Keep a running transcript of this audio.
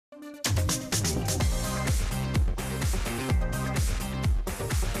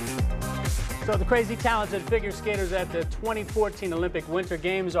So the crazy talented figure skaters at the 2014 Olympic Winter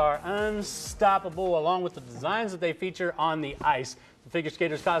Games are unstoppable, along with the designs that they feature on the ice. The figure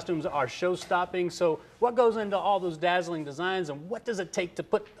skaters' costumes are show-stopping. So what goes into all those dazzling designs, and what does it take to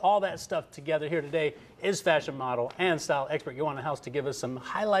put all that stuff together? Here today is fashion model and style expert Yoanna to give us some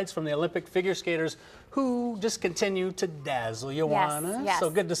highlights from the Olympic figure skaters who just continue to dazzle. Yoanna, yes. So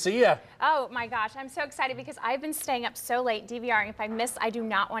good to see you. Oh my gosh, I'm so excited because I've been staying up so late DVRing. If I miss, I do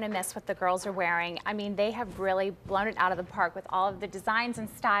not want to miss what the girls are wearing. I mean, they have really blown it out of the park with all of the designs and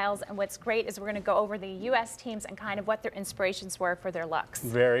styles. And what's great is we're going to go over the U.S. teams and kind of what their inspirations were for their looks.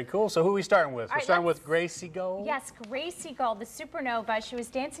 Very cool. So who are we starting with? We're starting with Gracie Gold. Yes, Gracie Gold, the supernova. She was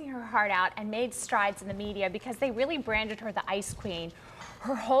dancing her heart out and made strides in the media because they really branded her the Ice Queen.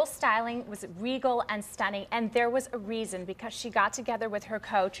 Her whole styling was regal and stunning, and there was a reason, because she got together with her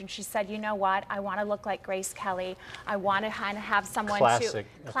coach and she said, you know what, I want to look like Grace Kelly. I want to kind of have someone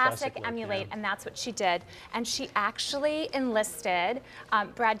classic to emulate, and that's what she did. And she actually enlisted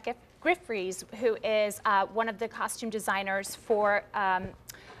Brad Griffiths, who is one of the costume designers for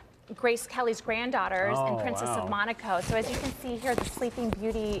Grace Kelly's granddaughters and Princess of Monaco. So as you can see here, the Sleeping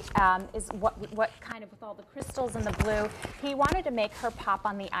Beauty is what kind of with all the crystals and the blue. He wanted to make her pop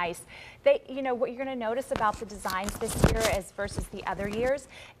on the ice. You know, what you're going to notice about the designs this year as versus the other years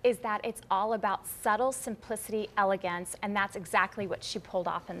is that it's all about subtle simplicity, elegance, and that's exactly what she pulled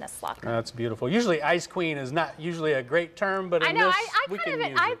off in this look. That's beautiful. Usually, Ice Queen is not usually a great term, but in this, we can use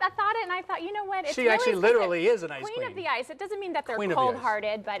it. I thought it, and I thought, you know what? She actually literally is an ice queen of the ice. It doesn't mean that they're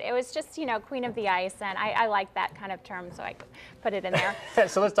cold-hearted, but it was just, you know, Queen of the Ice, and I like that kind of term, so I put it in there.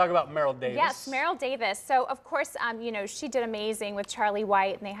 So let's talk about Meryl Davis. Yes, Meryl Davis. So of course, you know, she did amazing with Charlie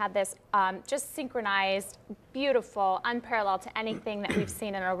White, and they had this just synchronized, beautiful, unparalleled to anything that we've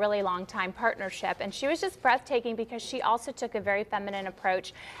seen in a really long time partnership. And she was just breathtaking because she also took a very feminine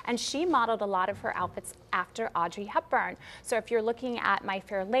approach, and she modeled a lot of her outfits after Audrey Hepburn. So if you're looking at My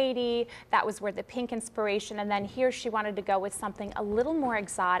Fair Lady, that was where the pink inspiration, and then here she wanted to go with something a little more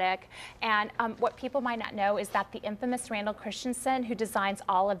exotic. And what people might not know is that the infamous Randall Christensen, who designs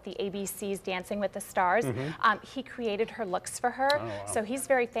all of the ABC's Dancing with the Stars, he created her looks for her. So he's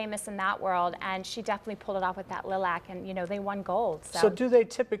very famous in that world, and she definitely pulled it off with that lilac, and you know, they won gold. So do they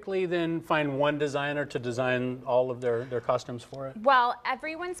typically then find one designer to design all of their costumes for it? Well,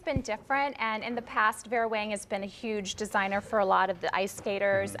 everyone's been different, and in the past, Vera Wang has been a huge designer for a lot of the ice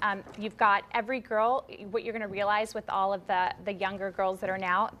skaters. You've got every girl, what you're going to realize with all of the younger girls that are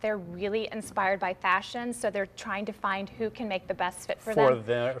now, they're really inspired by fashion, so they're trying to find who can make the best fit for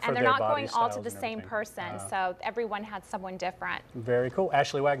them. And they're not going all to the same person, so everyone had someone different. Very cool.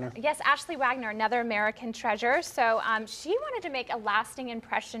 Ashley Wagner. Yes, Ashley Wagner, another American treasure. So she wanted to make a lasting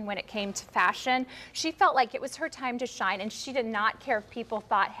impression when it came to fashion. She felt like it was her time to shine, and she did not care if people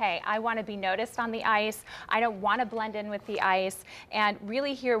thought, hey, I want to be noticed on the ice. I don't want to blend in with the ice. And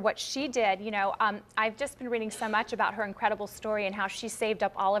really hear what she did. You know, I've just been reading so much about her incredible story and how she saved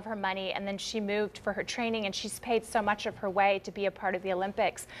up all of her money, and then she moved for her training, and she's paid so much of her way to be a part of the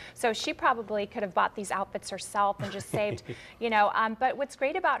Olympics. So she probably could have bought these outfits herself and just saved, you know. But what's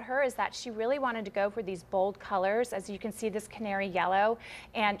great about her is that she really wanted to go for these bold colors. As you can see, this canary yellow,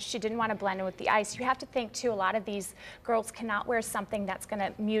 and she didn't want to blend in with the ice. You have to think too, a lot of these girls cannot wear something that's going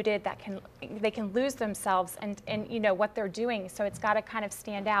to muted, they can lose themselves and you know what they're doing, so it's got to kind of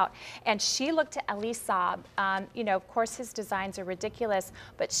stand out. And she looked to Elie Saab. You know, of course his designs are ridiculous,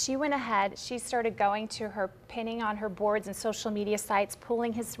 but she went ahead, she started going to her, pinning on her boards and social media sites,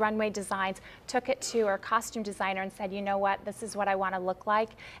 pulling his runway designs, took it to her costume designer and said, you know what, this is what I want to look like,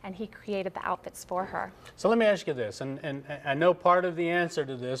 and he created the outfits for her. So let me ask you this, and I know part of the answer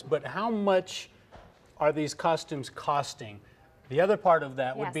to this, but how much are these costumes costing? The other part of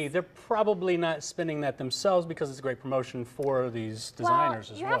that would be they're probably not spending that themselves because it's a great promotion for these designers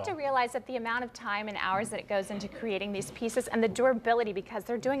as well. You have to realize that the amount of time and hours that it goes into creating these pieces, and the durability, because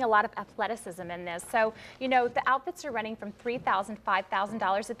they're doing a lot of athleticism in this. So, you know, the outfits are running from $3,000,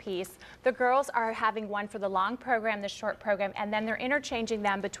 $5,000 a piece. The girls are having one for the long program, the short program, and then they're interchanging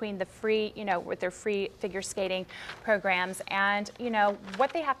them between the free, you know, with their free figure skating programs. And, you know,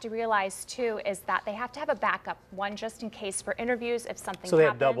 what they have to realize too is that they have to have a backup, one just in case for interviews if something happens. So they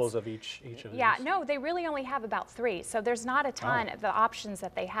have doubles of each of these? Yeah, no, they really only have about 3. So there's not a ton of the options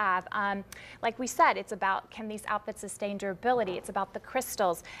that they have. Like we said, it's about, can these outfits sustain durability? It's about the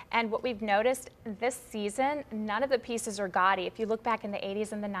crystals. And what we've noticed this season, none of the pieces are gaudy. If you look back in the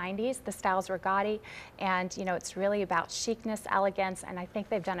 80s and the 90s, the styles were gaudy. And, you know, it's really about chicness, elegance, and I think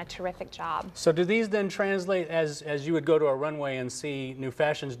they've done a terrific job. So do these then translate, as you would go to a runway and see new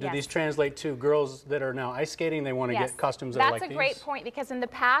fashions, do these translate to girls that are now ice skating? They want to get costumes that are like great point, because in the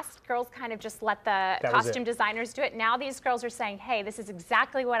past, girls kind of just let the costume designers do it. Now these girls are saying, hey, this is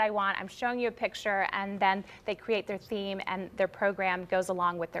exactly what I want. I'm showing you a picture, and then they create their theme, and their program goes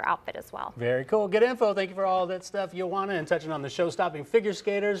along with their outfit as well. Very cool. Good info. Thank you for all that stuff, Yoanna, and touching on the show-stopping figure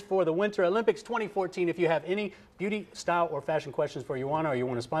skaters for the Winter Olympics 2014. If you have any beauty, style, or fashion questions for Yoanna, or you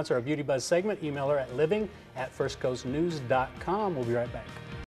want to sponsor our Beauty Buzz segment, email her at living@firstcoastnews.com. We'll be right back.